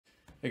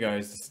Hey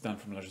guys, this is Dan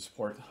from Ledger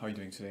Support. How are you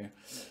doing today?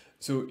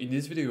 So in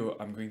this video,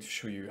 I'm going to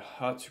show you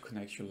how to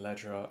connect your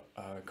Ledger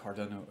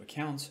Cardano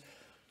account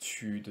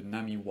to the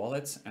Nami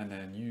wallet and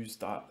then use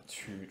that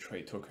to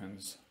trade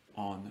tokens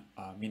on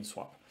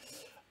MinSwap.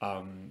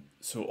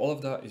 So all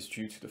of that is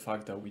due to the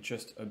fact that we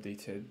just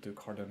updated the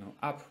Cardano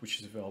app, which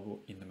is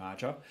available in the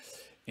Manager.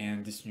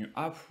 And this new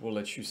app will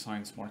let you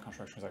sign smart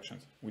contract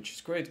transactions, which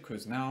is great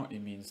because now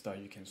it means that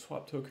you can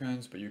swap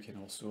tokens, but you can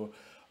also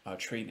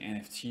trade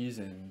NFTs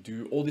and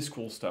do all this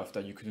cool stuff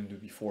that you couldn't do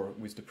before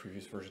with the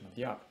previous version of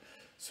the app.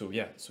 So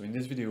yeah, so in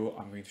this video,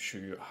 I'm going to show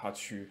you how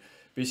to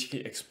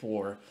basically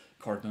explore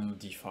Cardano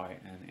DeFi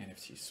and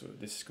NFTs. So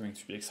this is going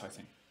to be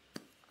exciting.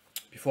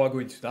 Before I go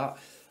into that,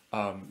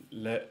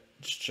 let's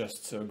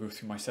just go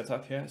through my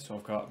setup here. So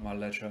I've got my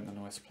Ledger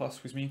Nano S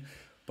Plus with me,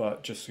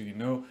 but just so you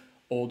know,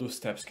 all those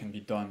steps can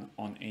be done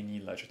on any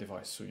Ledger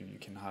device. So you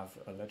can have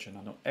a Ledger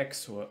Nano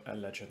X or a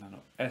Ledger Nano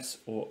S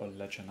or a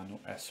Ledger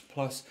Nano S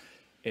Plus.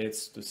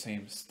 It's the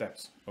same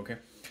steps, okay?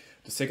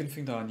 The second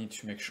thing that I need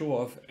to make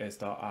sure of is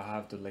that I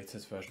have the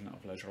latest version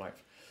of Ledger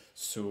Live.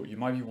 So you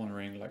might be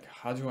wondering, like,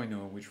 how do I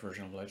know which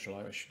version of Ledger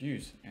Live I should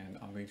use? And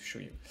I'm going to show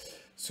you.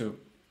 So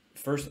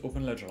first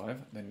open Ledger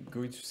Live, then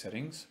go into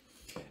settings,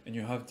 and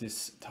you have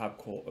this tab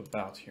called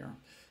About here.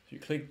 So you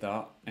click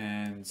that,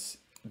 and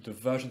the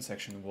version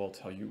section will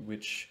tell you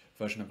which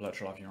version of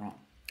Ledger Live you're on.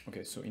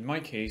 Okay, so in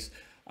my case,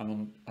 I'm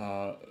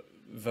on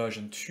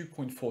version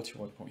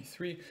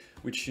 2.41.3,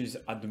 which is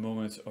at the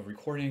moment of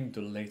recording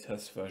the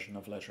latest version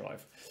of Ledger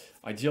Live.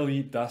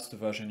 Ideally, that's the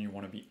version you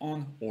want to be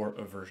on, or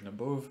a version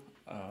above,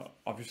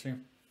 obviously,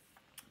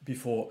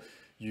 before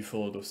you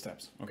follow those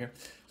steps, okay?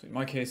 So in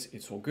my case,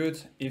 it's all good.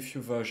 If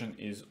your version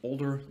is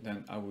older,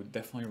 then I would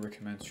definitely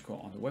recommend to go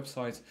on the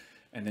website,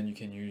 and then you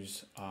can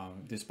use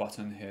this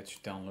button here to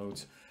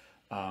download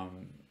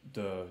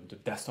the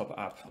desktop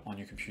app on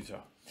your computer.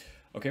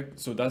 Okay,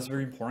 so that's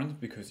very important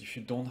because if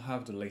you don't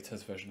have the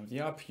latest version of the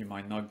app, you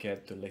might not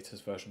get the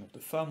latest version of the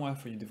firmware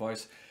for your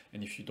device.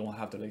 And if you don't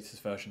have the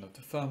latest version of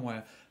the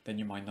firmware, then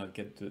you might not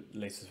get the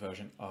latest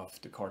version of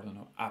the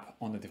Cardano app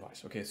on the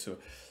device. Okay, so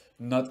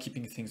not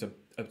keeping things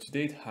up to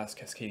date has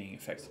cascading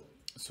effects.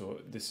 So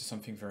this is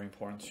something very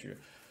important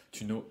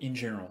to know in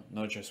general,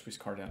 not just with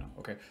Cardano.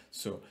 Okay,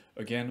 so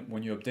again,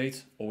 when you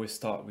update, always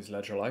start with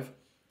Ledger Live,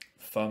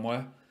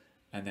 firmware,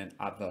 and then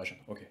app version.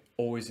 Okay,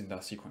 always in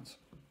that sequence.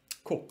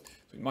 Cool.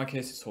 So in my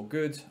case, it's all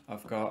good.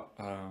 I've got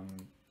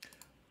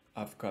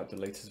the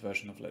latest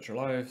version of Ledger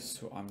Live.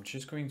 So I'm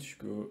just going to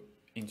go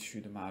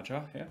into the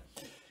manager here.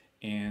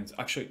 And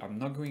actually, I'm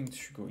not going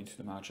to go into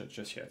the manager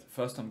just yet.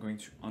 First, I'm going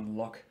to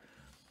unlock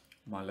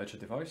my Ledger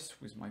device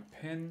with my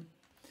PIN.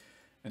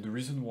 And the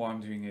reason why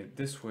I'm doing it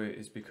this way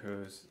is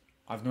because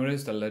I've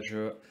noticed that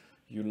Ledger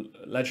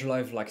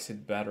Live likes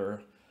it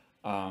better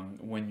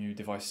when your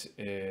device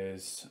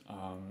is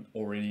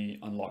already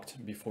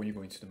unlocked before you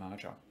go into the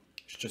manager.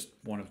 It's just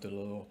one of the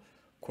little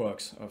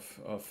quirks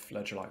of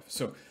Ledger Live.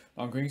 So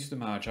I'm going to the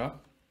manager.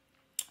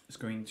 It's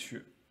going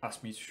to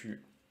ask me to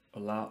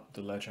allow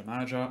the Ledger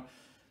manager.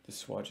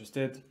 This is what I just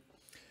did.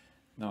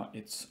 Now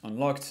it's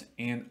unlocked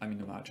and I'm in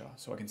the manager.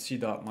 So I can see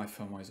that my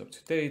firmware is up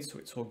to date, so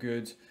it's all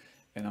good.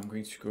 And I'm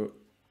going to go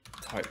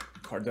type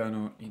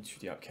Cardano into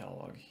the app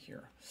catalog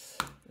here.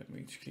 I'm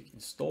going to click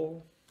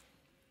install.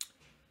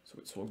 So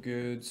it's all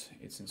good,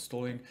 it's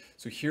installing.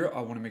 So here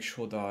I want to make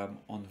sure that I'm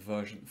on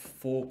version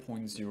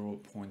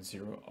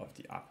 4.0.0 of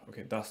the app.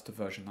 Okay, that's the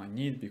version I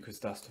need because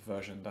that's the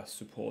version that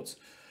supports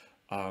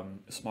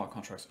smart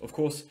contracts. Of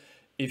course,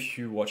 if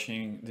you're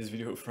watching this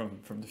video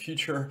from the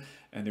future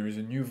and there is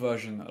a new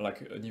version,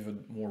 like an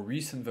even more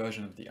recent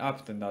version of the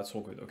app, then that's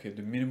all good. Okay,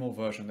 the minimal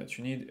version that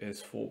you need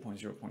is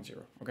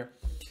 4.0.0, okay?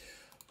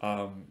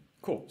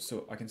 Cool,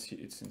 so I can see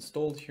it's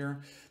installed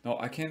here. Now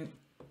I can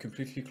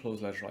completely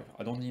close Ledger Live.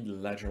 I don't need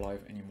Ledger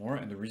Live anymore,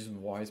 and the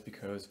reason why is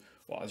because,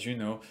 well, as you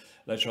know,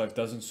 Ledger Live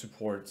doesn't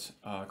support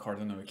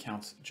Cardano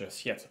accounts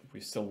just yet.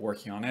 We're still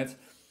working on it.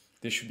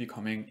 This should be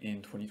coming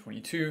in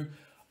 2022.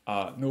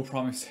 No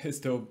promises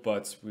though,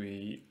 but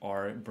we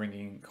are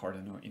bringing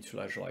Cardano into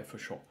Ledger Live for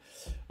sure.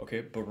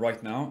 Okay, but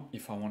right now,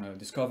 if I want to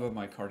discover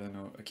my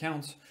Cardano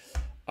account,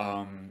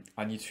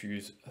 I need to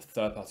use a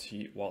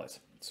third-party wallet.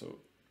 So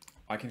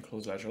I can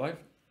close Ledger Live.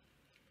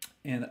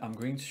 And I'm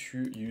going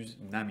to use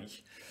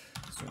Nami.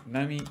 So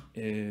Nami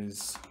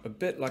is a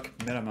bit like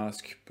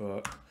MetaMask,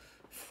 but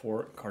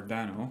for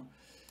Cardano.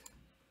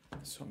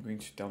 So I'm going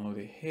to download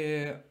it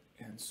here.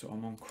 And so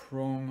I'm on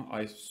Chrome.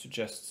 I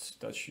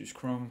suggest that you use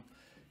Chrome.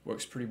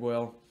 Works pretty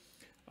well.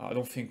 I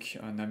don't think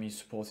Nami is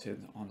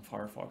supported on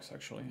Firefox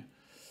actually.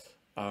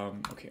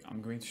 Okay,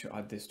 I'm going to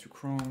add this to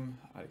Chrome,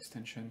 add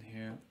extension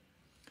here.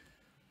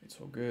 It's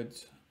all good.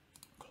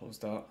 Close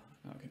that.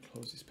 Now I can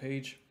close this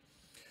page.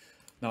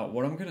 Now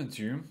what I'm gonna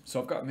do, so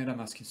I've got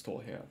MetaMask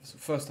installed here. So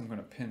first I'm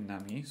gonna pin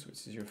Nami, so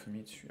it's easier for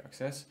me to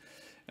access.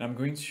 And I'm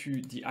going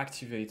to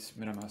deactivate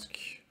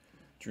MetaMask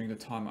during the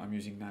time I'm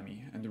using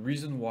Nami. And the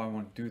reason why I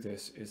want to do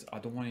this is I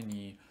don't want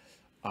any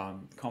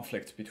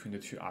conflict between the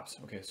two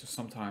apps. Okay, so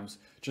sometimes,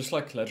 just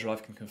like Ledger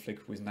Live can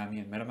conflict with Nami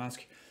and MetaMask,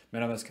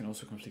 MetaMask can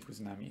also conflict with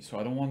Nami. So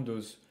I don't want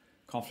those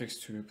conflicts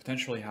to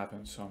potentially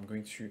happen. So I'm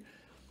going to,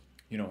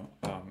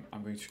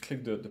 I'm going to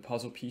click the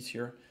puzzle piece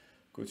here,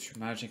 go to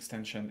Manage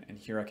Extension, and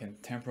here I can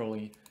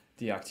temporarily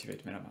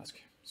deactivate MetaMask.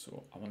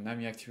 So I want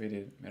Nami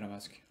activated,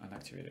 MetaMask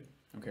unactivated.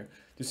 Okay,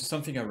 this is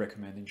something I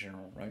recommend in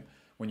general, right?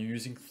 When you're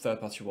using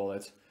third-party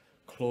wallet,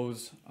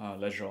 close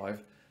Ledger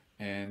Live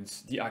and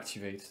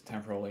deactivate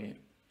temporarily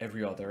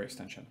every other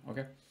extension.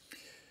 Okay,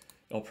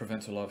 it'll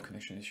prevent a lot of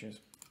connection issues.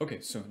 Okay,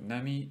 so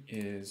Nami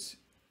is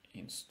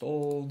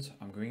installed.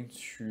 I'm going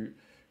to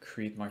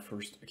create my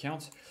first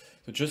account.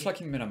 So just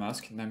like in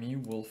MetaMask, Nami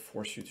will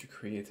force you to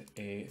create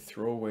a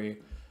throwaway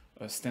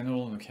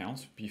standalone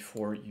account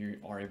before you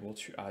are able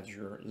to add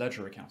your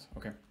Ledger account.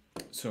 Okay,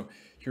 so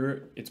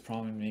here it's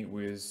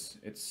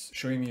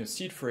showing me a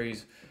seed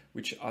phrase,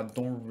 which I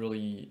don't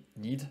really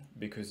need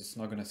because it's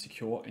not going to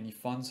secure any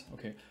funds.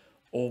 Okay,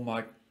 all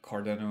my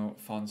Cardano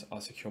funds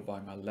are secured by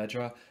my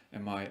Ledger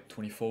and my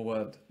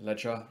 24-word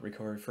Ledger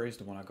recovery phrase,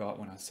 the one I got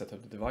when I set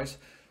up the device.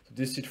 So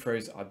this seed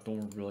phrase I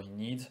don't really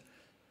need.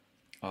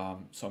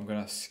 So I'm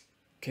gonna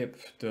skip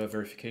the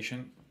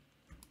verification.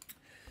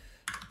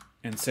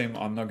 And same,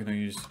 I'm not gonna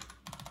use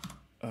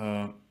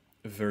a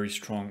very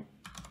strong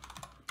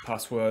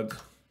password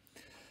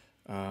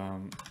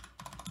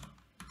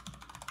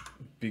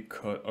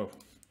because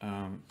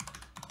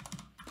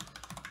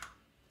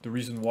the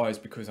reason why is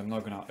because I'm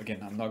not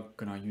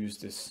gonna use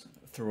this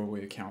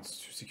throwaway accounts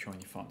to secure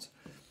any funds.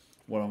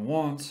 What I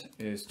want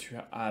is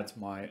to add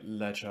my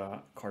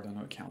Ledger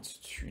Cardano accounts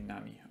to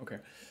Nami. Okay,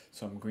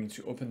 so I'm going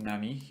to open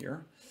Nami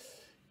here,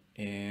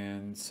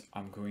 and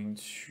I'm going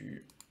to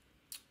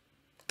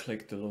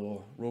click the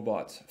little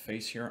robot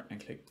face here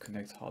and click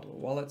Connect Hardware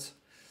Wallet.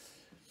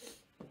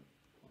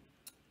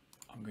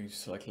 I'm going to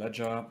select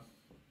Ledger,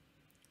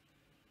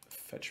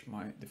 fetch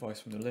my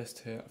device from the list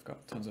here. I've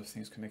got tons of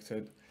things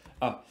connected.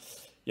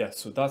 Yeah,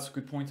 so that's a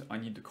good point. I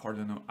need the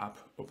Cardano app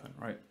open,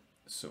 right?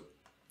 So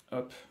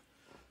up,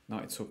 now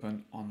it's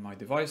open on my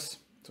device.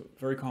 So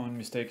very common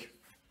mistake.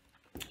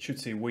 Should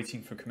say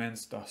waiting for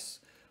commands. That's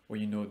where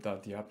you know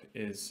that the app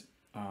is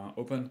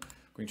open.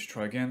 I'm going to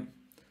try again,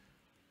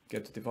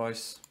 get the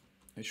device.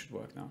 It should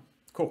work now.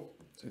 Cool,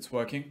 so it's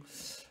working.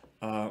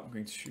 I'm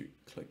going to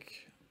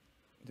click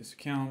this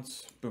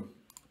account, boom.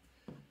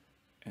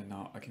 And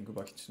now I can go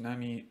back into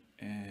Nami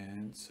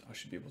and I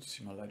should be able to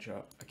see my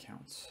Ledger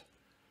account.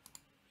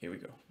 Here we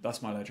go,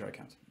 that's my Ledger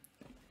account.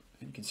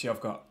 And you can see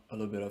I've got a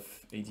little bit of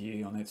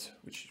ADA on it,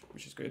 which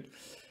is good.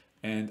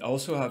 And I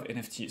also have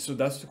NFT. So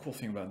that's the cool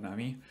thing about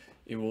Nami.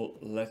 It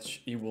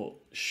will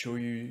show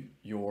you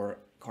your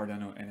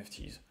Cardano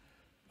NFTs.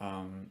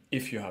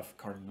 If you have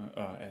Cardano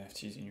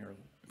NFTs in your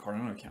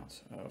Cardano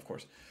account, of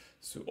course.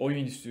 So all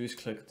you need to do is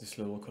click this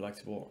little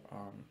collectible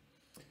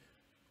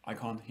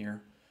icon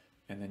here,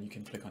 and then you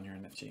can click on your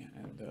NFT,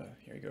 and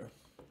here you go.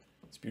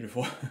 It's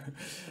beautiful.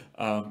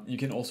 You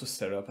can also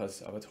set it up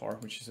as avatar,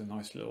 which is a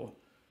nice little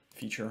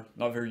feature.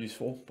 Not very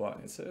useful, but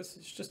it's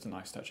just a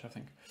nice touch, I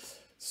think.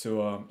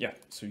 So yeah,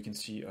 so you can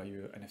see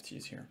your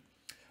NFTs here.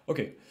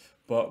 Okay,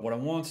 but what I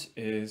want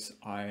is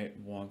I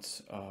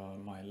want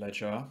my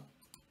Ledger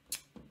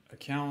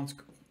account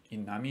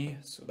in Nami,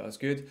 so that's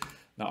good.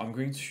 Now I'm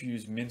going to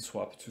use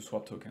MinSwap to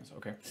swap tokens.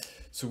 Okay,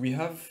 so we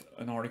have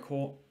an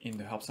article in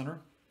the Help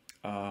Center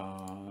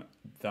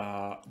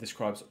that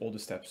describes all the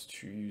steps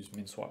to use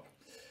MinSwap.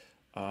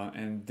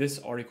 And this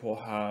article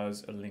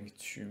has a link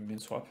to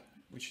MinSwap,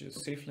 which is a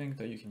safe link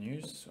that you can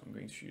use. So I'm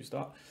going to use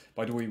that.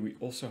 By the way, we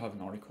also have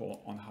an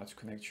article on how to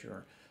connect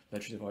your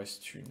Ledger device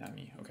to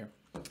Nami. Okay,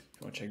 if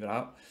you want to check that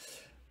out.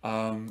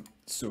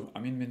 So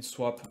I'm in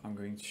MinSwap. I'm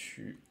going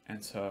to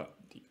enter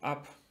the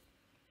app.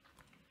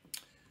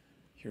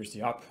 Here's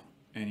the app,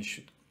 and it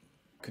should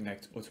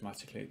connect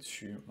automatically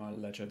to my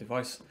Ledger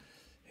device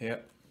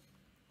here.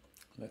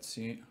 Let's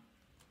see.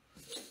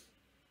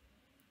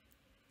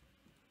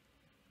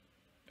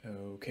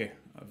 Okay,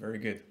 very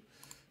good.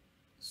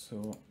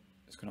 So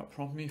it's gonna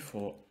prompt me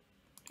for,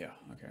 yeah,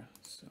 okay.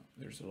 So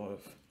there's a lot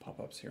of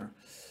pop-ups here.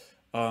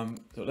 So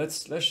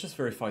let's just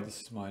verify this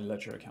is my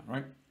Ledger account,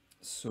 right?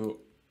 So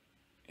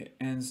it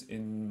ends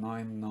in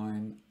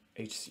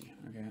 99HC.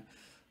 Okay,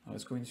 now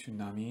let's go into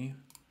Nami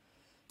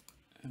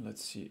and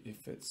let's see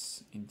if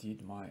it's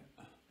indeed my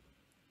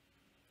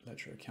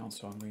Ledger account.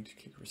 So I'm going to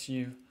click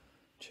receive,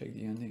 check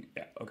the ending.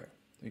 Yeah, okay.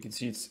 You can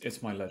see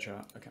it's my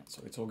Ledger account,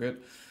 so it's all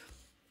good.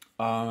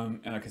 And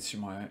I can see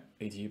my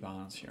ADA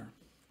balance here.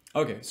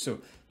 Okay, so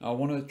I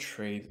want to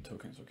trade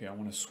tokens. Okay, I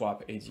want to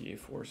swap ADA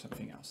for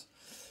something else.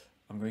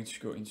 I'm going to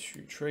go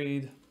into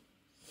trade,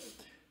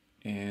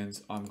 and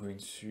I'm going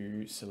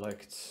to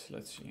select,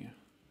 let's see,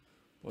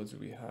 what do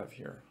we have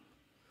here?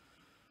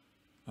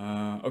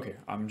 Okay,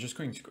 I'm just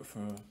going to go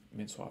for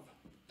MinSwap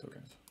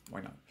tokens.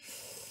 Why not?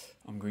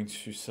 I'm going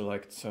to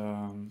select,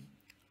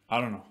 I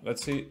don't know,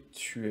 let's say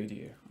 2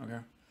 ADA, okay?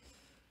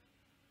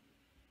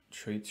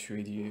 Trade 2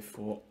 ADA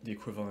for the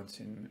equivalent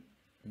in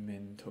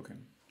Min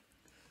token.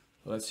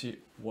 Let's see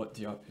what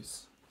the app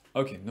is.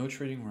 Okay, no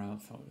trading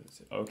around.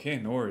 Okay,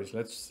 no worries.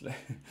 Let's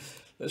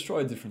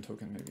try a different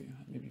token,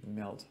 maybe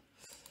meld.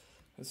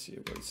 let's see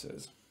what it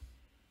says.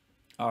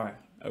 All right,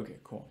 okay,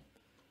 cool.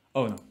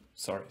 Oh no,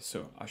 sorry,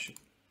 so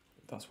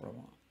that's what I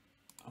want.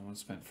 I want to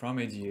spend from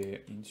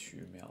ADA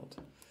into MELD.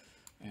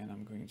 And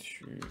I'm going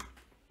to,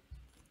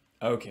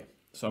 okay,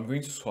 so I'm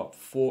going to swap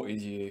 4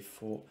 ADA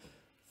for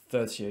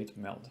 38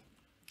 MELD.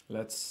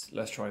 Let's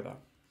try that.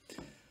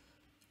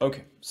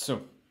 Okay,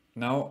 so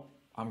now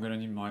I'm gonna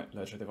need my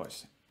ledger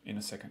device in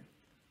a second.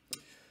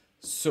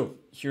 So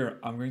here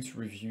I'm going to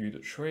review the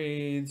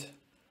trade.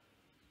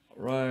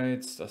 All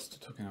right, that's the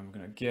token I'm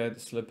gonna get.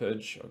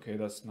 Slippage, okay,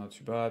 that's not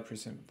too bad.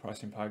 Price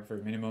impact,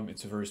 very minimum.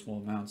 It's a very small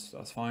amount, so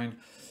that's fine.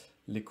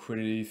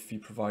 Liquidity fee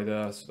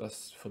provider, so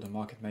that's for the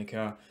market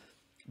maker.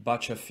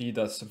 Batcha fee,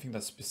 that's something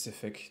that's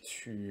specific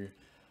to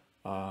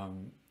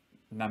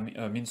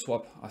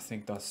MinSwap. I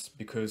think that's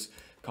because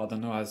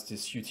Cardano has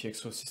this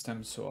UTXO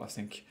system, so I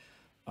think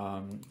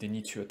they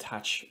need to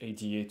attach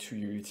ADA to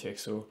your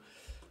UTXO.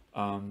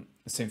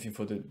 Same thing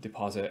for the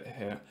deposit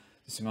here.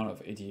 This amount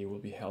of ADA will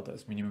be held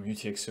as minimum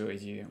UTXO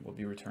ADA will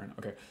be returned.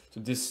 Okay, so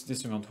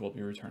this amount will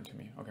be returned to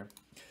me. Okay,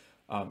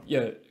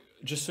 yeah,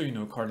 just so you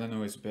know,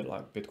 Cardano is a bit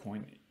like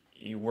Bitcoin.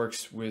 It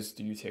works with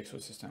the UTXO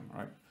system,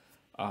 right?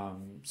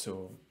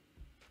 So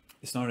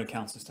it's not an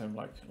account system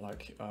like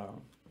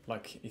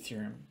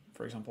Ethereum,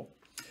 for example.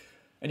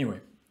 Anyway,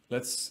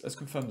 let's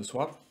confirm the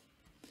swap.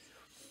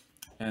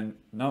 And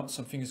now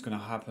something is going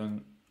to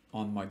happen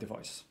on my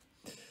device.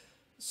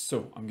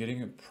 So I'm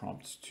getting a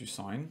prompt to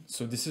sign.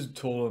 So this is the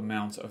total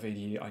amount of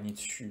ADA I need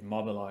to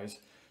mobilize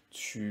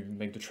to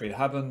make the trade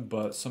happen,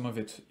 but some of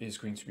it is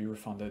going to be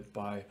refunded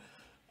by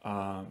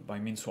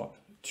MinSwap.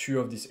 2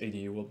 of this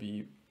ADA will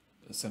be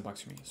sent back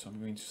to me. So I'm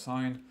going to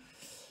sign,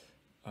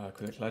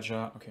 connect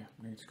ledger. Okay,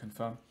 I'm going to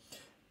confirm.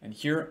 And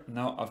here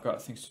now I've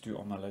got things to do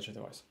on my ledger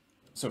device.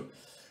 So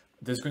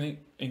there's going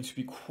to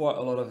be quite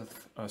a lot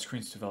of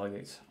screens to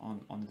validate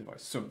on the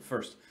device. So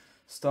first,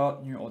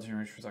 start new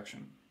ordinary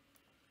transaction.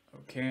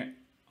 Okay,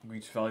 I'm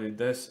going to validate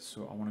this.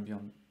 So I want to be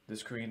on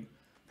this screen,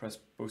 press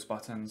both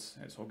buttons,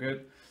 it's all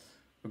good.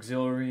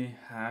 Auxiliary,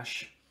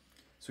 hash.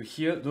 So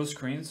here, those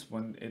screens,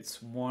 when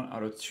it's 1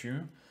 out of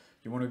 2,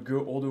 you want to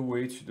go all the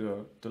way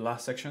to the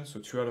last section, so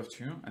 2 out of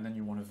 2, and then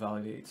you want to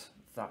validate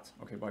that,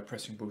 okay, by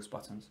pressing both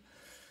buttons.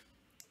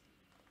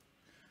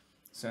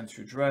 Send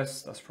to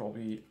address, that's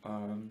probably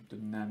the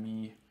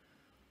Nami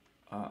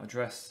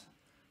address.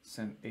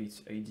 Send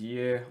 8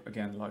 ADA,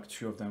 again, like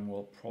 2 of them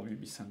will probably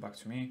be sent back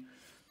to me.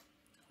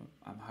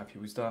 I'm happy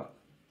with that.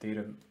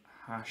 Data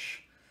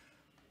hash,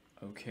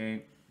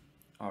 okay.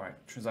 All right,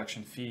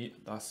 transaction fee,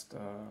 that's the,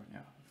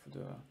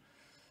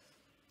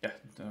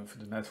 for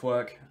the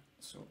network.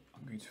 So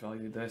I'm going to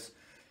validate this.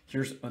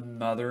 Here's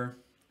another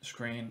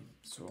screen.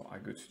 So I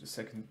go to the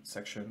second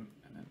section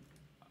and then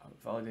I'll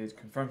validate,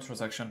 confirm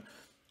transaction.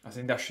 I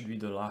think that should be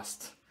the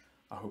last,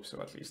 I hope so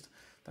at least.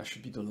 That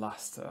should be the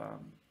last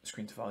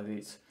screen to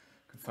validate.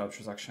 Confirm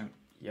transaction,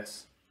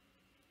 yes.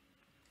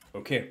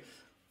 Okay,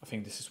 I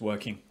think this is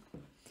working.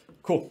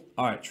 Cool,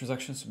 all right,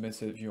 transaction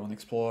submitted, view on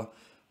Explorer.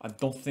 I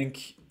don't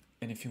think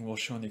anything will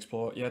show on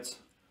Explorer yet,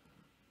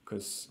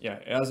 because yeah,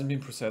 it hasn't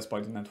been processed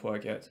by the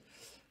network yet.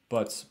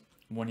 But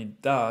when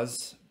it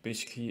does,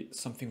 basically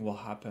something will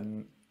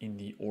happen in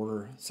the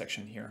order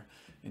section here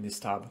in this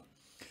tab.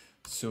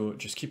 So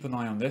just keep an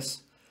eye on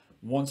this.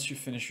 Once you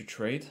finish your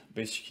trade,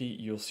 basically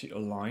you'll see a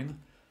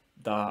line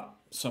that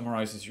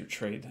summarizes your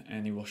trade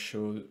and it will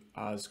show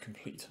as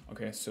complete.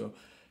 Okay, so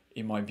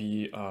it might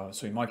be,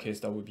 so in my case,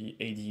 that would be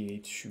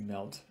ADA to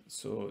MELD.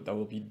 So that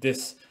will be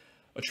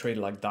a trade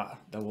like that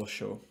will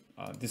show.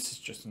 This is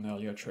just an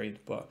earlier trade,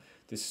 but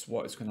this is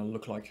what it's going to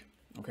look like.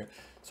 Okay,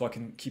 so I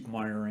can keep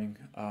monitoring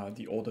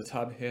the order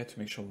tab here to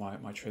make sure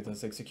my trade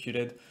is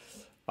executed.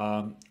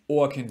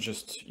 Or I can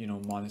just,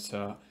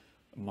 monitor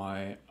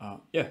my,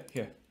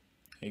 here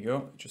you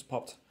go, it just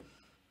popped.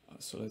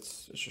 So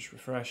let's just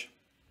refresh.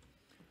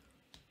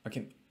 I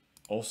can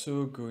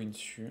also go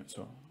into,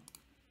 so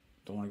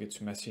don't want to get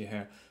too messy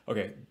here.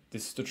 Okay,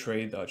 this is the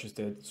trade that I just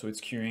did. So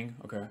it's queuing,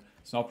 okay.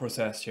 It's not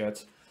processed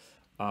yet.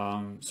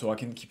 So I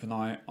can keep an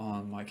eye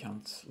on my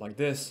account like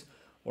this.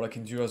 What I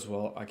can do as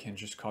well, I can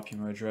just copy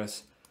my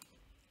address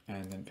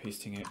and then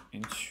pasting it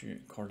into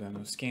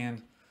Cardano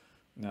scan.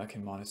 And then I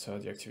can monitor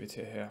the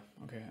activity here,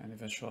 okay. And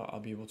eventually I'll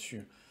be able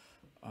to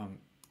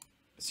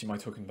see my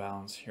token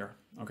balance here,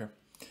 okay.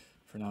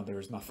 For now, there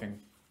is nothing.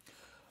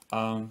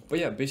 But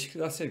yeah,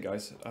 basically that's it,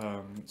 guys.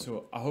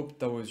 So I hope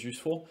that was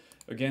useful.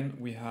 Again,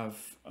 we have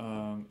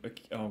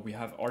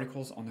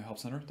articles on the Help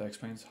Center that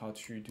explains how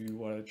to do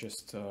what I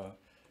just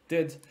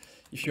did.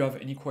 If you have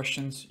any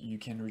questions, you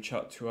can reach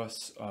out to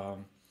us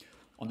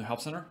on the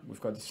Help Center.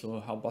 We've got this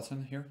little help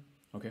button here,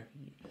 okay,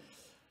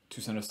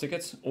 to send us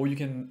tickets, or you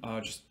can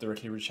just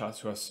directly reach out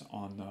to us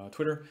on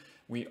Twitter.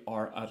 We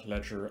are at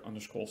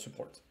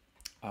ledger_support.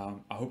 I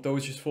hope that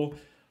was useful.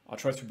 I'll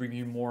try to bring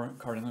you more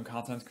Cardano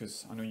content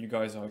because I know you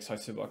guys are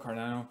excited about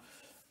Cardano.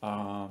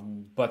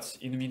 But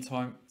in the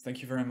meantime,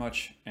 thank you very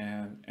much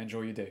and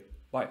enjoy your day.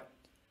 Bye.